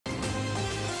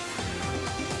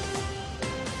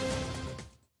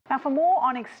Now, for more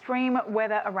on extreme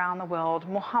weather around the world,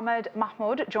 Mohammed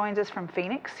Mahmoud joins us from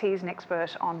Phoenix. He's an expert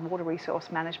on water resource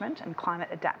management and climate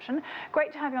adaptation.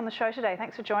 Great to have you on the show today.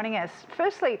 Thanks for joining us.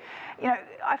 Firstly,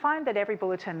 I find that every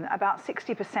bulletin, about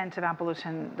 60% of our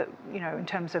bulletin, that, in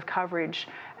terms of coverage,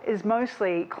 is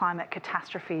mostly climate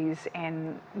catastrophes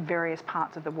in various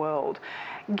parts of the world.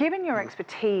 Given your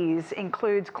expertise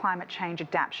includes climate change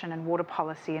adaptation and water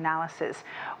policy analysis,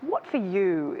 what for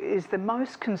you is the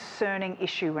most concerning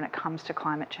issue when it comes to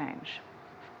climate change?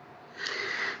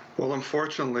 Well,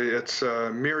 unfortunately, it's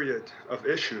a myriad of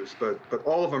issues, but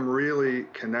all of them really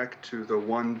connect to the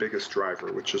one biggest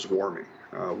driver, which is warming.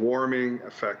 Warming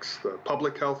affects the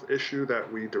public health issue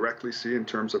that we directly see in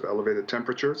terms of elevated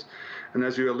temperatures. And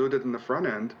as you alluded in the front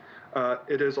end,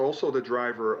 it is also the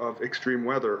driver of extreme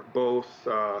weather, both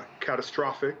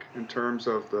catastrophic in terms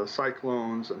of the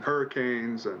cyclones and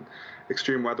hurricanes and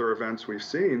extreme weather events we've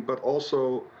seen, but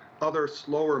also other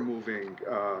slower moving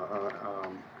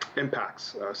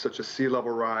impacts, such as sea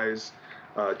level rise,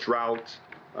 drought,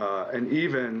 and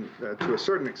even to a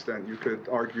certain extent, you could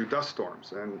argue dust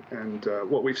storms. And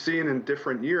what we've seen in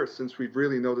different years since we've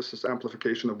really noticed this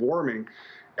amplification of warming,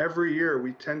 every year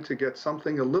we tend to get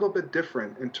something a little bit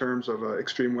different in terms of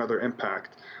extreme weather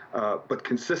impact, but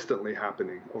consistently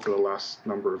happening over the last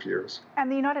number of years.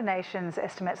 And the United Nations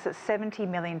estimates that 70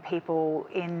 million people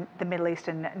in the Middle East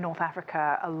and North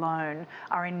Africa alone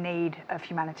are in need of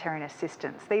humanitarian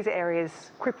assistance. These are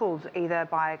areas crippled either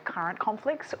by current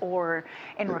conflicts or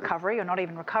in recovery, or not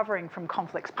even recovering from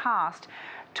conflicts past.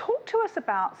 Talk to us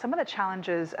about some of the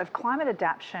challenges of climate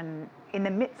adaptation in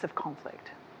the midst of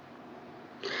conflict.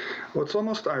 Well, it's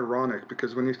almost ironic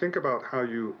because when you think about how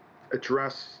you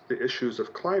address the issues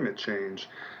of climate change,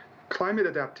 climate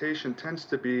adaptation tends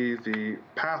to be the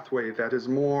pathway that is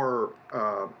more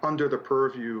under the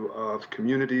purview of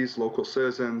communities, local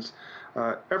citizens.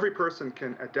 Every person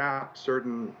can adapt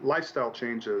certain lifestyle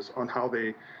changes on how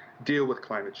they deal with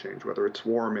climate change, whether it's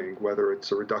warming, whether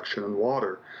it's a reduction in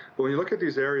water. But when you look at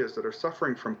these areas that are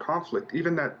suffering from conflict,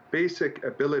 even that basic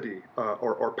ability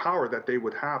or power that they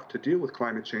would have to deal with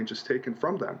climate change is taken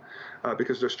from them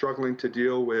because they're struggling to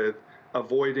deal with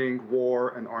avoiding war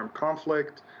and armed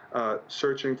conflict,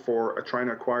 searching for trying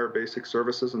to acquire basic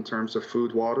services in terms of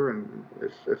food, water, and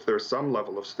if there's some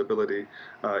level of stability,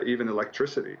 even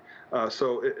electricity.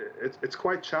 So it's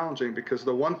quite challenging because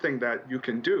the one thing that you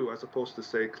can do, as opposed to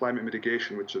say climate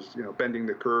mitigation, which is bending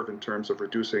the curve in terms of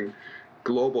reducing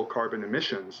global carbon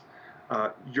emissions,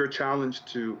 you're challenged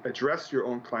to address your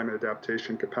own climate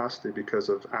adaptation capacity because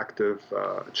of active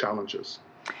challenges.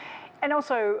 And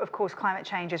also, of course, climate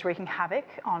change is wreaking havoc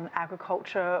on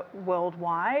agriculture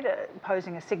worldwide,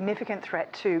 posing a significant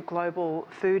threat to global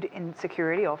food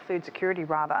insecurity, or food security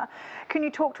rather. Can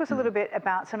you talk to us a little bit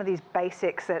about some of these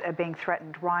basics that are being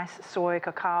threatened, rice, soy,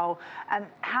 cacao, and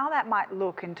how that might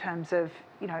look in terms of,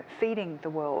 feeding the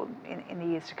world in the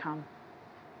years to come?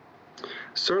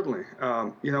 Certainly.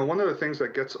 One of the things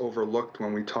that gets overlooked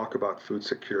when we talk about food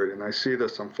security, and I see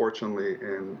this unfortunately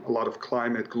in a lot of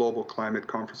global climate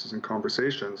conferences and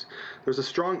conversations, there's a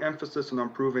strong emphasis on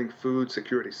improving food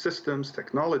security systems,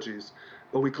 technologies,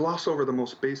 but we gloss over the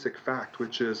most basic fact,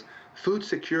 which is food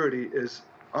security is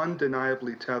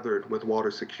undeniably tethered with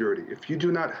water security. If you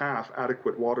do not have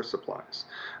adequate water supplies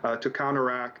to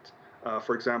counteract,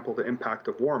 for example, the impact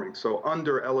of warming, so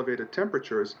under elevated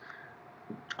temperatures,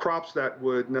 crops that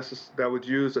would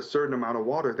use a certain amount of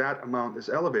water, that amount is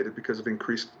elevated because of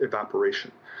increased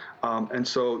evaporation. And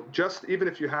so just even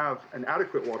if you have an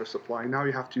adequate water supply, now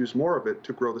you have to use more of it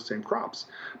to grow the same crops.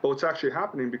 But what's actually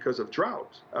happening because of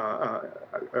drought,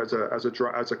 as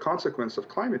a consequence of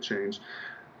climate change,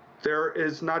 there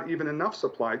is not even enough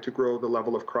supply to grow the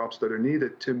level of crops that are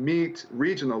needed to meet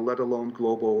regional, let alone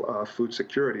global food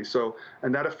security.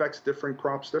 And that affects different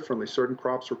crops differently. Certain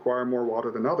crops require more water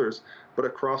than others, but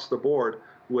across the board,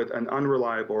 with an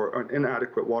unreliable or an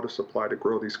inadequate water supply to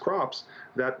grow these crops,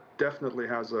 that definitely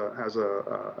has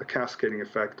a cascading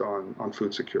effect on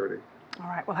food security. All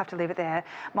right, we'll have to leave it there.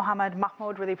 Mohammed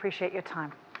Mahmoud, really appreciate your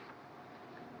time.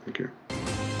 Thank you.